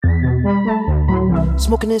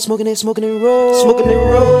Smoking and smoking and smoking and roll. Smoking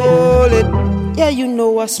and rollin'. Yeah, you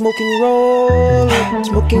know I smoke and roll.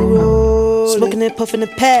 Smoking and roll. Smoking and puffin'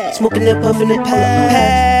 and pass. Smoking and puffin' and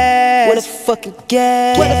pass. What the fuck is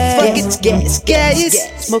gas? What the fuck is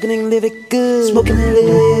gas? Smoking and living good. Smoking and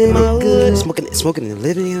living in my hood. Smoking and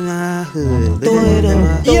living in my hood. Throw it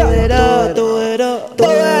up, throw it up, throw it up, throw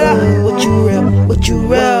it up. What you rap? What you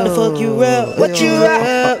rap? The fuck you rap? What you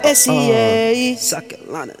rap? SCA. South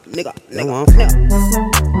Carolina, nigga.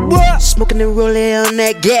 Smoking and rolling on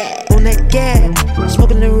that gas. On that gas.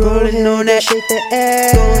 Smoking and rolling on that. Shake that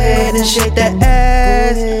ass. Go ahead and shake that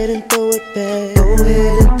ass. Go ahead and throw it back. Go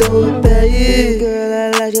ahead and throw it back. Yeah. Girl, I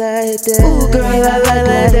like that. Ooh, girl, I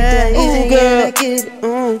like that. Ooh, girl, get it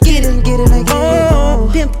on. Get it, like it.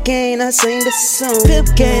 Pimp cane, I sing the song.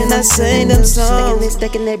 Pimp cane, I sing them songs.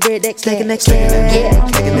 Stacking that bread, that stacking that cash.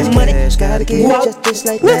 Stacking that money, gotta get just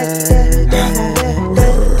like that.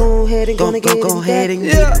 Go ahead and go ahead and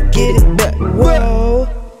get it back. Whoa.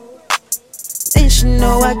 And she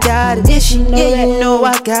know I got it. Yeah, she know that. You know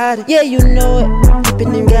I got it. Yeah, you know it.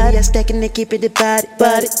 Keeping it ready, I stacking it, keeping it body.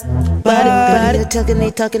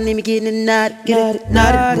 Talking, they me getting it naughty. Get it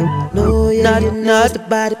naughty. No, yeah, not the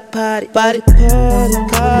body party.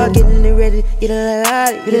 Getting it ready, get it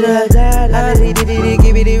naughty. Get it naughty. Give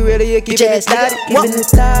it ready, yeah, keep it naughty. Keeping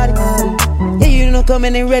it naughty. Yeah, you know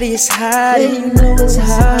coming in ready, it's hot. Yeah, you know it's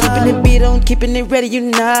hot. Keeping it beat on, keeping it ready, you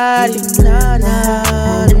naughty. And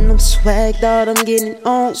I'm swagged out, I'm getting it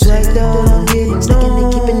on. Swagged out, I'm getting it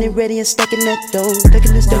on. Keeping it ready and stacking that dough.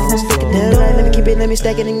 Stacking that right, let me keep it, let me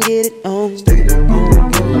stack it and get it on.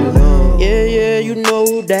 Yeah, you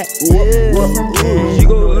know that. Yeah. She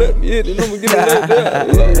gon' let me hit it, I'ma get it like that.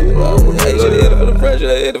 Hey, she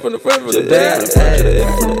hit it from the front, from the front, from the back.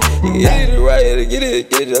 You can hit it right here, get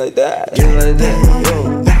it like that. Get it like that.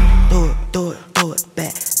 Throw it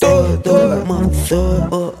back. Throw it,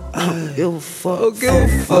 motherfucker. I don't give a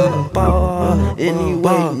fuck. Ball.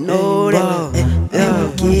 Anyway, know that.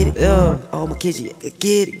 Get it. All my kids, you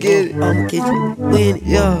get it. All my kids, you win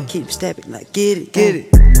it. Keep stepping like get it.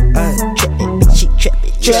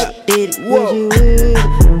 Trap did it.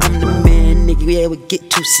 I'm the man, nigga. Yeah, we get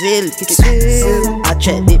too silly. I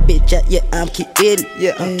trap that bitch out, yeah, I'm keep it.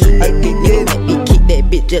 I keep that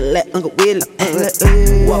bitch just like Uncle Willie.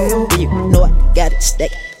 Whoa, you know I got it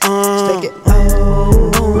stack. Stack it. I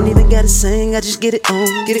don't even gotta sing, I just get it on.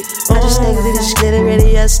 I just stack it, just get it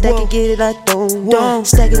ready. I stack it, get it, I don't.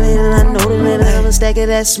 Stack it, and I know the later I'ma stack it,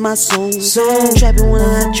 that's my song. Trapping when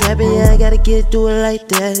I trap it, yeah, I gotta get it, do it like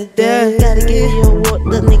that. Gotta get it, yo, what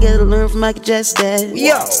the nigga to learn from Michael Jackson.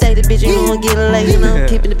 Stack the bitch, you don't get it like it, I'm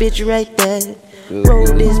keeping the bitch right there. Roll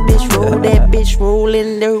this bitch, roll that bitch, roll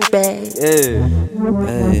in their bag.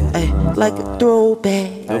 Hey, like a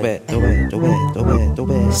throwback. Throw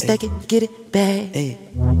back. Stack it, get it back. Hey,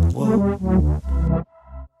 whoa.